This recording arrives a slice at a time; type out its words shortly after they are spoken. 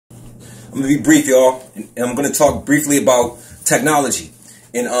I'm gonna be brief, y'all, and I'm gonna talk briefly about technology.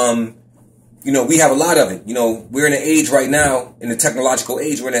 And we have a lot of it. We're in an age right now, in the technological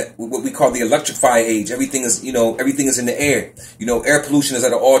age. We're in what we call the electrified age. Everything is in the air. Air pollution is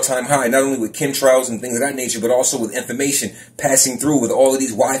at an all-time high, not only with chemtrails and things of that nature, but also with information passing through with all of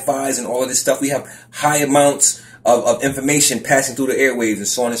these Wi-Fis and all of this stuff. We have high amounts of information passing through the airwaves and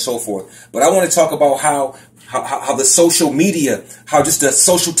so on and so forth. But I want to talk about how the social media, how just the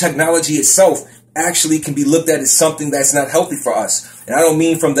social technology itself actually can be looked at as something that's not healthy for us. And I don't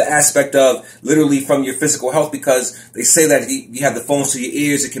mean from the aspect of literally from your physical health, because they say that you have the phones to your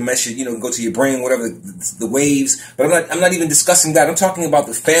ears, it can mess your, go to your brain, whatever, the waves. But I'm not even discussing that. I'm talking about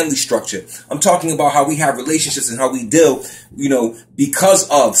the family structure. I'm talking about how we have relationships and how we deal, because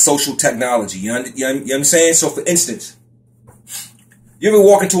of social technology. You know what I'm saying? So for instance, you ever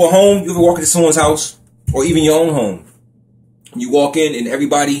walk into a home, you ever walk into someone's house, or even your own home? You walk in and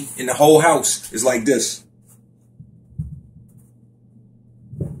everybody in the whole house is like this.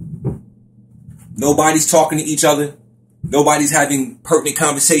 Nobody's talking to each other. Nobody's having pertinent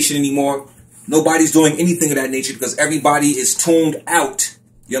conversation anymore. Nobody's doing anything of that nature because everybody is tuned out,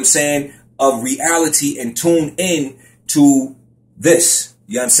 you know what I'm saying, of reality and tuned in to this,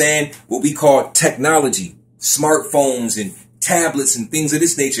 you know what I'm saying, what we call technology, smartphones and tablets and things of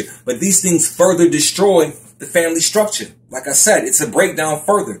this nature. But these things further destroy the family structure. Like I said, it's a breakdown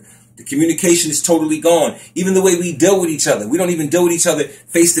further. The communication is totally gone. Even the way we deal with each other. We don't even deal with each other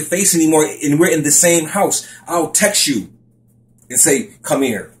face to face anymore, and we're in the same house. I'll text you and say, come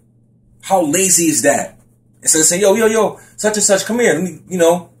here. How lazy is that? Instead of saying, yo, such and such, come here. Let me,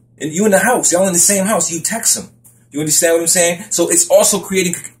 and you in the house. Y'all in the same house. You text them. You understand what I'm saying? So it's also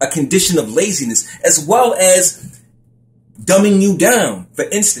creating a condition of laziness as well as dumbing you down. For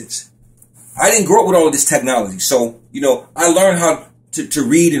instance, I didn't grow up with all of this technology. So, I learned how to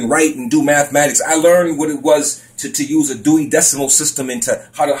read and write and do mathematics. I learned what it was to use a Dewey Decimal System and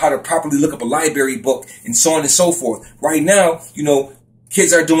how to properly look up a library book and so on and so forth. Right now,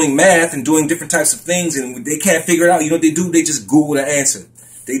 kids are doing math and doing different types of things and they can't figure it out. You know what they do? They just Google the answer.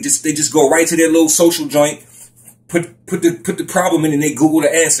 They just go right to their little social joint, put the problem in and they Google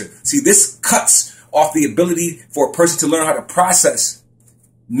the answer. See, this cuts off the ability for a person to learn how to process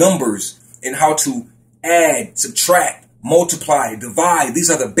numbers and how to add, subtract, multiply, divide. These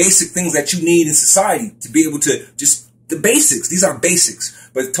are the basic things that you need in society to be able to the basics. These are basics.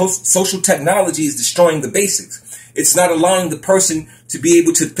 But social technology is destroying the basics. It's not allowing the person to be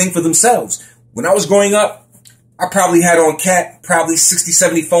able to think for themselves. When I was growing up, I probably had on CAT probably 60,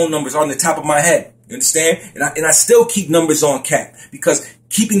 70 phone numbers on the top of my head. You understand? And I still keep numbers on CAT because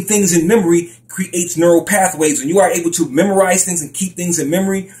keeping things in memory creates neural pathways. When you are able to memorize things and keep things in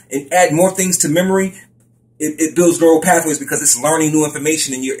memory and add more things to memory, it builds neural pathways because it's learning new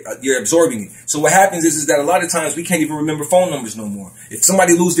information and you're absorbing it. So what happens is that a lot of times we can't even remember phone numbers no more. If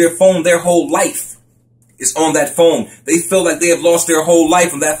somebody loses their phone, their whole life is on that phone. They feel like they have lost their whole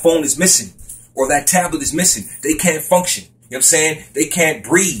life and that phone is missing or that tablet is missing. They can't function. You know what I'm saying? They can't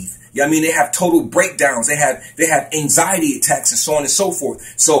breathe. You know what I mean? They have total breakdowns. They have anxiety attacks and so on and so forth.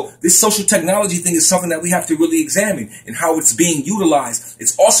 So this social technology thing is something that we have to really examine and how it's being utilized.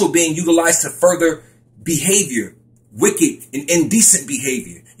 It's also being utilized to further behavior, wicked and indecent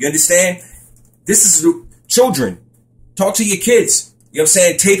behavior. You understand? This is children. Talk to your kids. You know what I'm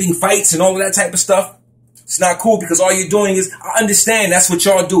saying? Taping fights and all of that type of stuff. It's not cool because all you're doing is, I understand that's what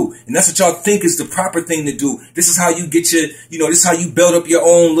y'all do. And that's what y'all think is the proper thing to do. This is how you get your, this is how you build up your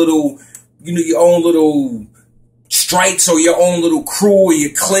own little, your own little stripes or your own little crew or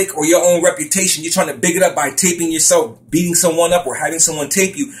your clique or your own reputation. You're trying to big it up by taping yourself, beating someone up or having someone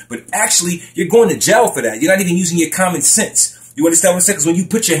tape you. But actually, you're going to jail for that. You're not even using your common sense. You understand what I'm saying? Because when you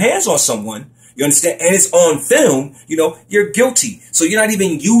put your hands on someone, you understand, and it's on film, you're guilty. So you're not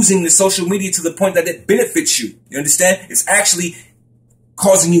even using the social media to the point that it benefits you. You understand? It's actually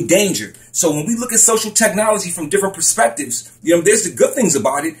causing you danger. So when we look at social technology from different perspectives, there's the good things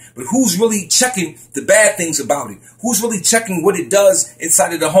about it, but who's really checking the bad things about it? Who's really checking what it does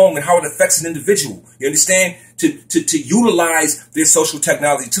inside of the home and how it affects an individual? You understand? To utilize their social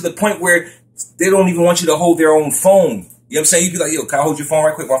technology to the point where they don't even want you to hold their own phone. You know what I'm saying? You'd be like, yo, can I hold your phone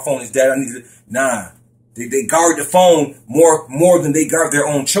right quick? My phone is dead. I need to. Nah. They guard the phone more than they guard their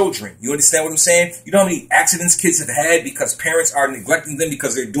own children. You understand what I'm saying? You know how many accidents kids have had because parents are neglecting them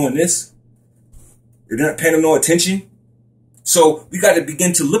because they're doing this? They're not paying them no attention. So we got to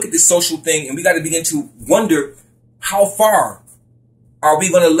begin to look at this social thing and we got to begin to wonder how far are we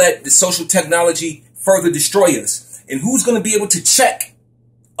going to let the social technology further destroy us? And who's going to be able to check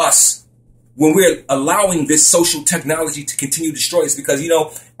us when we're allowing this social technology to continue to destroy us, because, you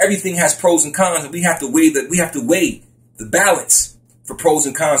know, everything has pros and cons, and we have to weigh the balance for pros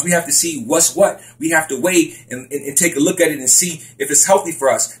and cons. We have to see what's what. We have to weigh and take a look at it and see if it's healthy for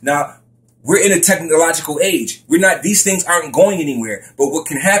us. Now, we're in a technological age. These things aren't going anywhere. But what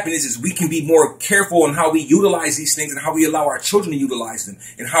can happen is we can be more careful on how we utilize these things and how we allow our children to utilize them,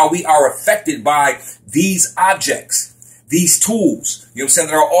 and how we are affected by these objects, these tools, you know what I'm saying,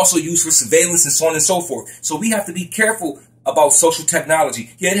 that are also used for surveillance and so on and so forth. So we have to be careful about social technology.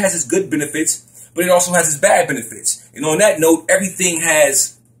 Yeah, it has its good benefits, but it also has its bad benefits. And on that note, everything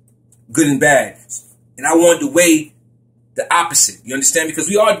has good and bad. And I wanted to weigh the opposite. You understand? Because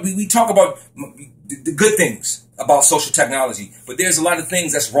we talk about the good things about social technology, but there's a lot of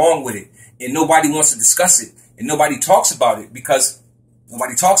things that's wrong with it, and nobody wants to discuss it, and nobody talks about it because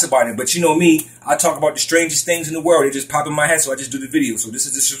nobody talks about it. But you know me, I talk about the strangest things in the world. They just pop in my head, so I just do the video. So this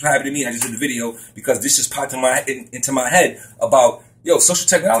is what happened to me. I just did the video because this just popped into my head about, yo, social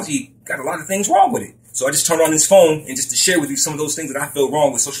technology got a lot of things wrong with it. So I just turned on this phone and just to share with you some of those things that I feel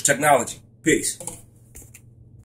wrong with social technology. Peace.